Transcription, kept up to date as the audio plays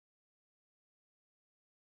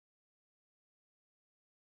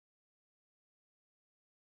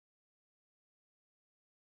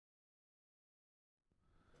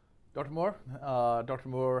Dr. Moore. Dr.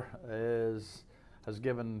 Moore has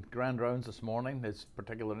given grand rounds this morning. His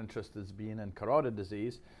particular interest is being in carotid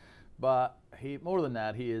disease, but more than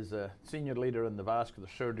that, he is a senior leader in the vascular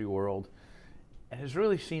surgery world and has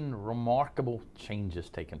really seen remarkable changes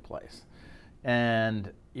taking place.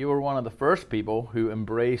 And you were one of the first people who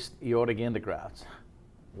embraced aortic endografts.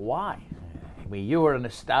 Why? I mean, you were an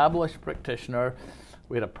established practitioner.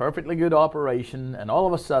 We had a perfectly good operation, and all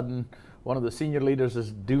of a sudden, one of the senior leaders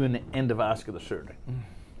is doing endovascular surgery.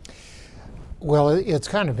 Well, it's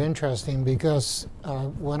kind of interesting because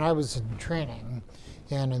when I was in training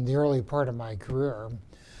and in the early part of my career,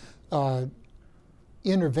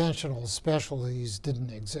 interventional specialties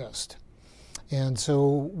didn't exist. And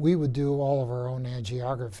so we would do all of our own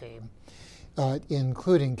angiography,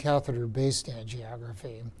 including catheter-based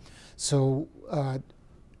angiography. So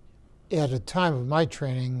at a time of my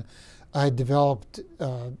training, I developed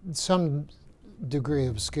some degree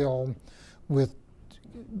of skill with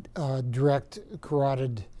direct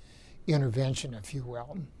carotid intervention, if you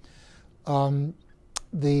will.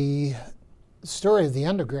 The story of the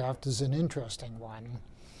endograft is an interesting one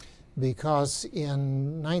because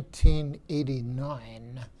in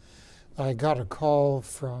 1989, I got a call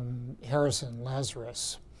from Harrison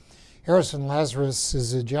Lazarus. Harrison Lazarus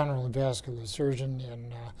is a general vascular surgeon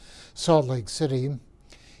in Salt Lake City,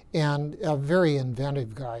 and a very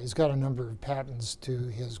inventive guy. He's got a number of patents to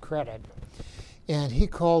his credit. And he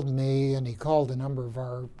called me, and he called a number of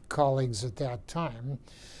our colleagues at that time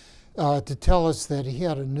to tell us that he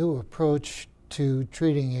had a new approach to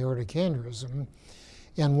treating aortic aneurysm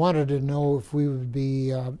and wanted to know if we would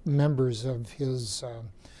be members of his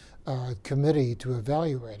committee to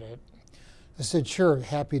evaluate it. I said, sure,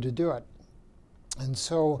 happy to do it. And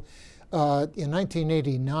so in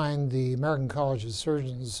 1989, the American College of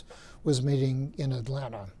Surgeons was meeting in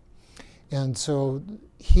Atlanta. And so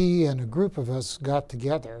he and a group of us got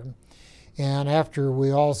together, and after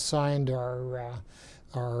we all signed our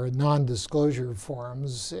non-disclosure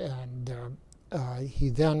forms, and he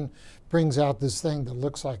then brings out this thing that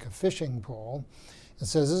looks like a fishing pole and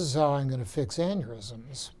says, this is how I'm going to fix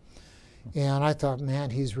aneurysms. And I thought,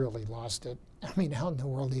 man, he's really lost it. I mean, how in the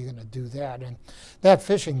world are you going to do that? And that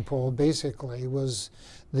fishing pole basically was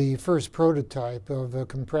the first prototype of a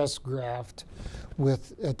compressed graft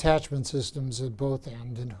with attachment systems at both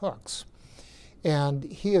ends and hooks. And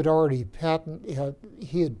he had already patented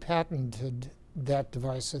that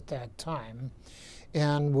device at that time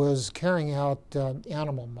and was carrying out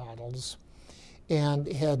animal models and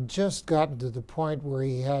had just gotten to the point where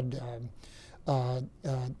he had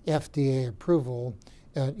FDA approval.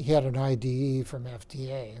 He had an IDE from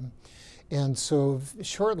FDA. And so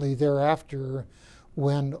shortly thereafter,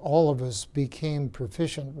 when all of us became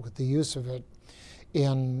proficient with the use of it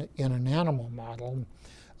in an animal model,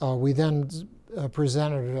 we then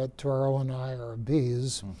presented it to our own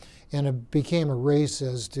IRBs, and it became a race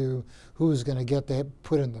as to who was going to get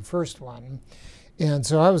put in the first one. And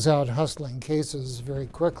so I was out hustling cases very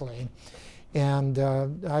quickly. And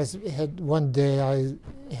one day I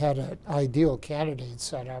had an ideal candidate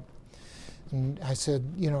set up, and I said,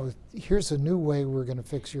 you know, here's a new way we're going to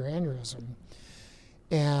fix your aneurysm.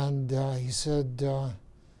 And he said,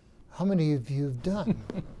 how many of you have done?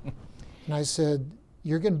 And I said,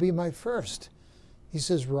 you're going to be my first. He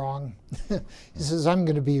says, wrong. He says, I'm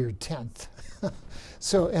going to be your 10th.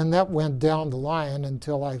 So, and that went down the line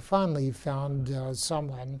until I finally found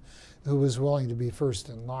someone who was willing to be first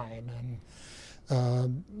in line. And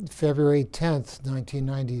February 10th,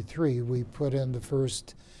 1993, we put in the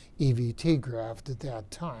first EVT graft at that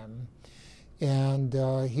time. And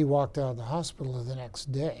he walked out of the hospital the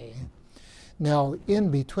next day. Now, in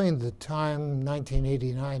between the time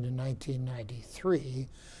 1989 and 1993,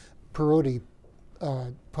 Perotti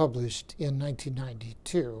published in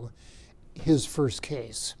 1992 his first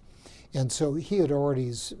case. And so he had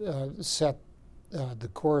already set the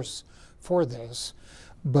course for this.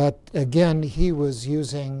 But again, he was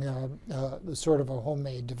using sort of a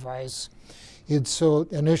homemade device. He'd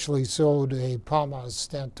initially sewed a Palma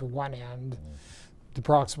stent to one end, the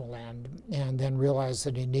proximal end, and then realized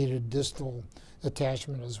that he needed distal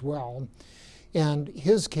attachment as well. And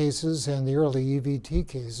his cases and the early EVT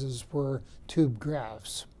cases were tube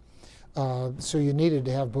grafts. So you needed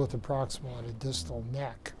to have both a proximal and a distal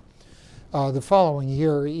neck. The following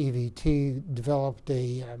year, EVT developed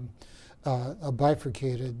a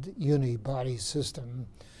bifurcated unibody system,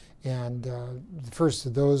 and the first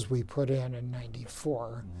of those we put in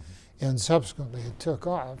 '94, and subsequently it took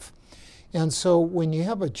off. And so when you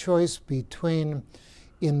have a choice between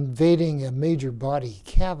invading a major body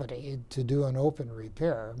cavity to do an open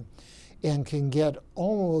repair and can get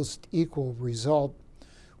almost equal result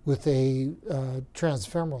with a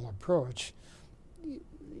transfemoral approach,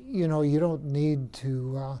 you know, you don't need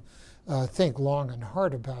to think long and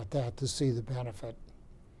hard about that to see the benefit.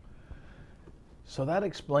 So that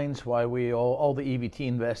explains why all the EVT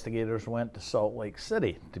investigators went to Salt Lake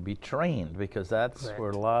City to be trained, because that's Correct.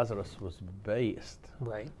 where Lazarus was based.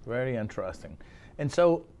 Right. Very interesting. And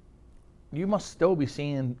so you must still be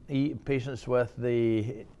seeing patients with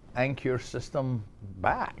the Ancure system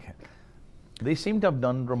back. They seem to have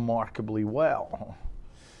done remarkably well.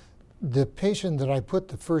 The patient that I put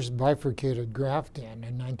the first bifurcated graft in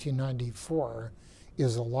 1994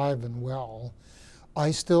 is alive and well.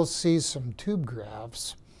 I still see some tube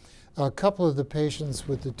grafts. A couple of the patients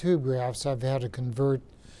with the tube grafts I've had to convert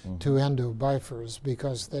to endobifers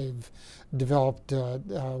because they've developed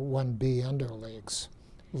 1B endoleaks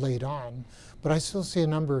late on. But I still see a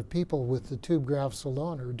number of people with the tube grafts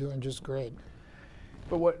alone who are doing just great.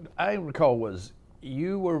 But what I recall was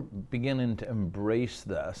you were beginning to embrace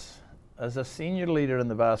this as a senior leader in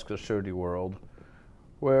the vascular surgery world,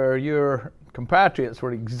 where your compatriots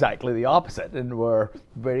were exactly the opposite and were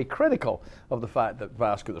very critical of the fact that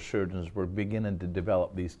vascular surgeons were beginning to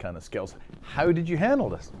develop these kind of skills. How did you handle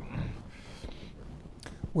this?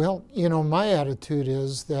 Well, you know, my attitude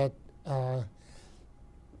is that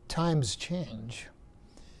times change,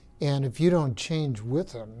 and if you don't change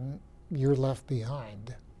with them, you're left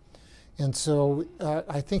behind. And so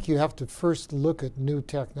I think you have to first look at new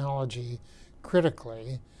technology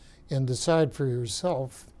critically and decide for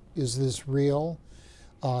yourself, is this real?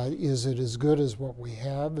 Is it as good as what we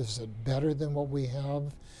have? Is it better than what we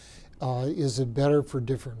have? Is it better for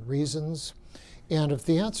different reasons? And if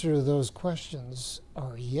the answer to those questions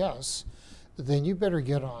are yes, then you better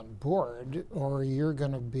get on board or you're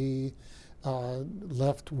going to be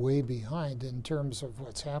left way behind in terms of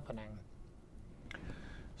what's happening.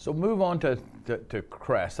 So move on to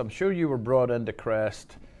CREST. I'm sure you were brought into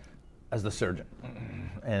CREST as the surgeon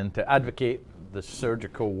and to advocate the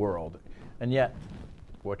surgical world. And yet,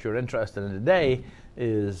 what you're interested in today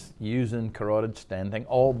is using carotid stenting,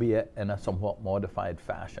 albeit in a somewhat modified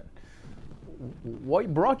fashion.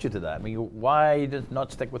 What brought you to that? I mean, why did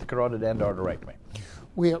not stick with carotid endarterectomy?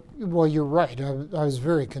 Well, you're right. I was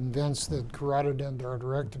very convinced that carotid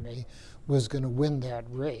endarterectomy was going to win that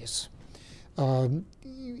race,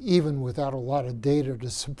 even without a lot of data to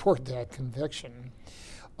support that conviction.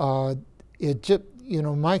 You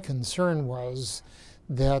know, my concern was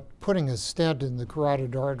that putting a stent in the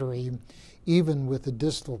carotid artery, even with a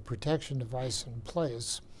distal protection device in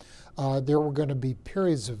place, there were going to be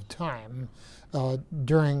periods of time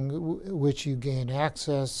during which you gain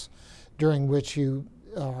access, during which you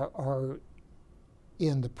are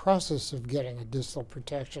in the process of getting a distal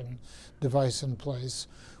protection device in place,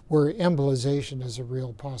 where embolization is a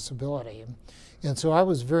real possibility. And so I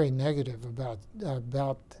was very negative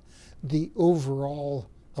about the overall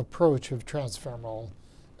approach of transfemoral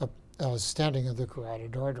stenting of the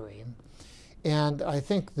carotid artery. And I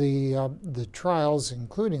think the trials,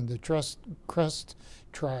 including the CREST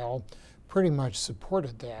trial, pretty much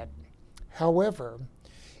supported that. However,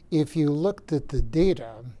 if you looked at the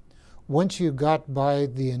data, once you got by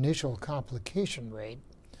the initial complication rate,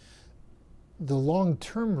 the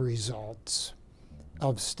long-term results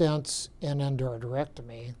of stents and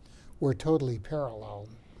endarterectomy were totally parallel.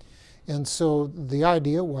 And so the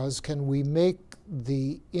idea was, can we make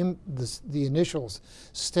the initial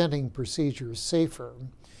stenting procedure safer?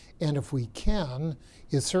 And if we can,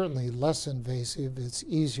 it's certainly less invasive, it's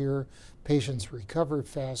easier, patients recover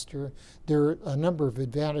faster. There are a number of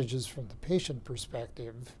advantages from the patient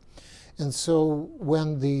perspective. And so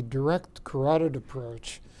when the direct carotid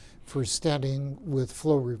approach for stenting with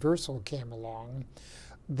flow reversal came along,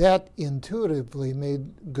 that intuitively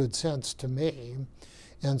made good sense to me.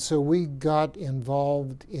 And so we got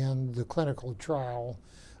involved in the clinical trial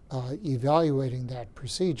evaluating that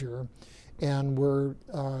procedure, and were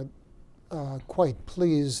quite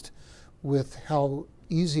pleased with how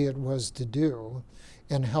easy it was to do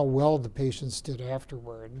and how well the patients did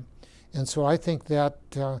afterward. And so I think that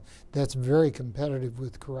that's very competitive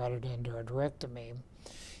with carotid endarterectomy.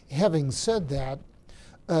 Having said that,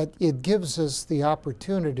 it gives us the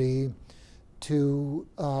opportunity to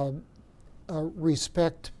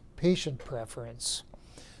respect patient preference.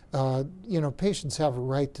 You know, patients have a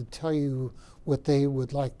right to tell you what they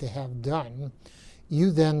would like to have done.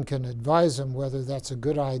 You then can advise them whether that's a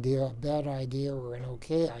good idea, a bad idea, or an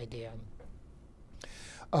okay idea.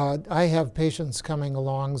 I have patients coming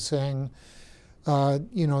along saying,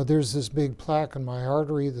 you know, there's this big plaque in my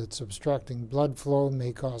artery that's obstructing blood flow,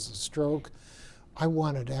 may cause a stroke. I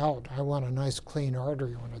want it out. I want a nice clean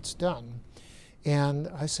artery when it's done. And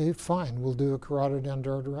I say, fine, we'll do a carotid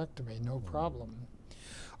endarterectomy, no problem.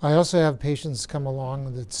 I also have patients come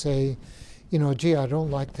along that say, you know, gee, I don't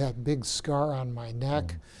like that big scar on my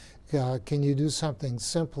neck. Can you do something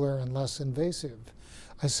simpler and less invasive?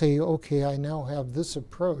 I say, okay, I now have this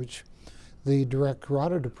approach, the direct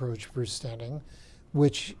carotid approach for stenting,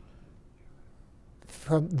 which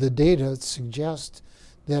from the data suggests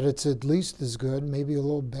that it's at least as good, maybe a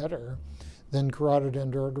little better, than carotid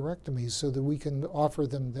endarterectomy, so that we can offer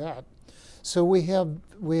them that. So we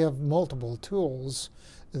have multiple tools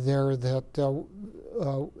there that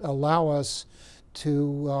allow us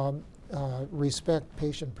to respect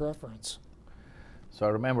patient preference. So I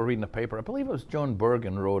remember reading a paper, I believe it was John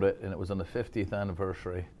Bergen wrote it, and it was on the 50th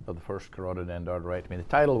anniversary of the first carotid endarterectomy. The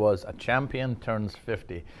title was "A Champion Turns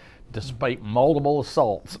 50." Despite multiple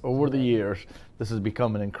assaults over the years, this has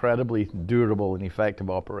become an incredibly durable and effective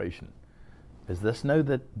operation. Is this now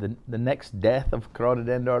the next death of carotid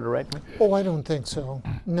endarterectomy? Oh, I don't think so.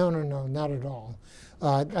 No, not at all.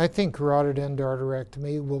 I think carotid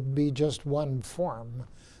endarterectomy will be just one form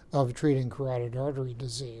of treating carotid artery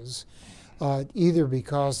disease, either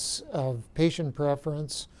because of patient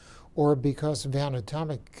preference or because of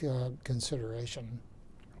anatomic consideration.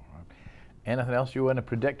 Anything else you want to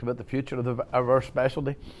predict about the future of our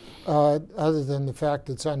specialty? Other than the fact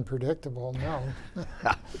it's unpredictable, no.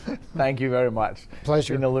 Thank you very much.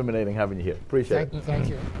 Pleasure. It's been illuminating having you here. Appreciate it. Thank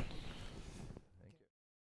you.